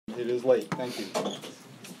It is late. Thank you.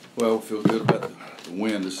 Well, we feel good about the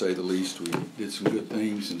win, to say the least. We did some good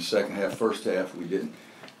things in the second half. First half, we didn't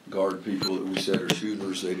guard people that we said are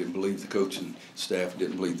shooters. They didn't believe the coaching staff,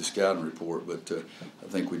 didn't believe the scouting report. But I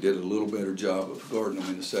think we did a little better job of guarding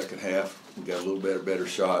them in the second half. We got a little better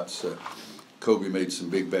shots. Kobe made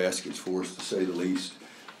some big baskets for us, to say the least.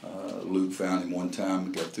 Luke found him one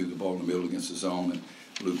time, got through the ball in the middle against the zone, and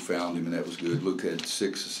Luke found him, and that was good. Luke had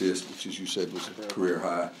 6 assists, which, as you said, was a career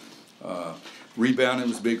high. Rebounding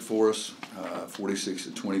was big for us, 46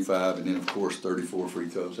 to 25, and then, of course, 34 free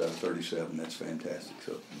throws out of 37. That's fantastic.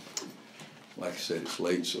 So, like I said, it's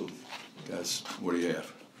late, so, guys, what do you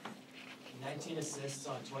have? 19 assists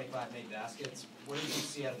on 25 made baskets. What did you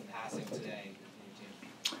see out of the passing today in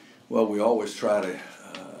your team? Well, we always try to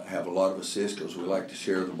have a lot of assists because we like to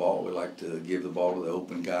share the ball. We like to give the ball to the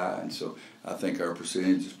open guy, and so I think our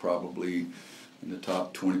percentage is probably in the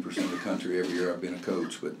top 20% of the country every year I've been a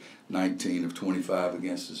coach. But 19 of 25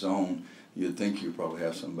 against the zone, you'd think you'd probably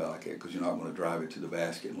have something like that because you're not going to drive it to the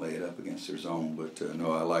basket and lay it up against their zone. But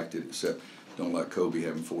no, I liked it, except don't like Kobe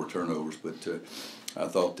having 4 turnovers. But I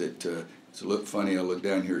thought that it's a look funny. I looked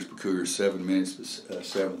down here, it's Peculiar 7 minutes, but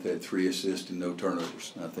 7th had 3 assists and no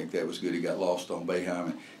turnovers. And I think that was good. He got lost on Boeheim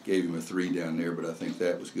and gave him a 3 down there, but I think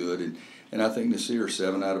that was good. And I think Nasir,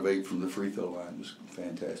 7 out of 8 from the free throw line, was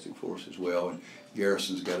fantastic for us as well. And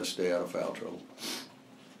Garrison's got to stay out of foul trouble.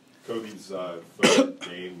 Kobe's third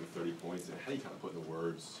game with 30 points, and how do you kind of put into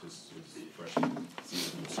words his freshman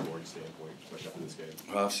season from a scoring standpoint, especially after this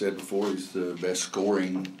game? Well, I've said before, he's the best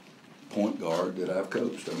scoring point guard that I've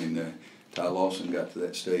coached. I mean, Ty Lawson got to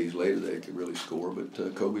that stage later that he could really score,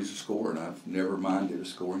 but Kobe's a scorer, and I've never minded a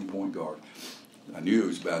scoring point guard. I knew he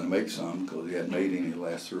was bound to make some because he hadn't made any the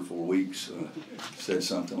last 3 or 4 weeks. Said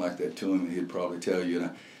something like that to him, and he'd probably tell you. And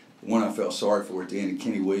the one I felt sorry for at the end,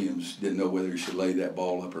 Kenny Williams didn't know whether he should lay that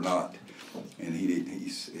ball up or not, and he did.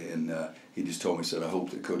 He just told me, said, "I hope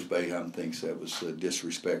that Coach Boeheim thinks that was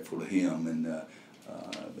disrespectful to him,"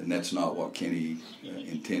 and that's not what Kenny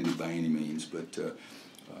intended by any means. But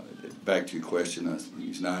back to your question,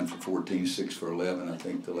 he's 9 for 14, 6 for 11. I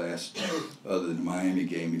think the last, other than the Miami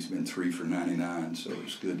game, he's been 3 for 99. So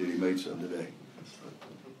it's good that he made some today.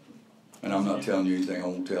 And I'm not telling you anything I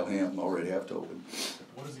won't tell him. I already have told him.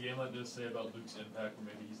 What does a game like this say about Luke's impact, where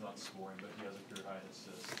maybe he's not scoring, but he has a career high in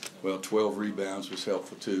assists? Well, 12 rebounds was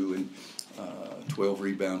helpful too, and 12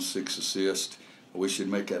 rebounds, 6 assists. I wish he'd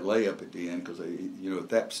make that layup at the end because, at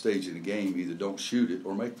that stage in the game, either don't shoot it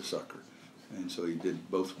or make the sucker. And so he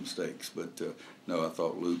did both mistakes. But, no, I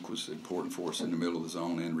thought Luke was important for us in the middle of the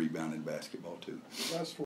zone and rebounding basketball too.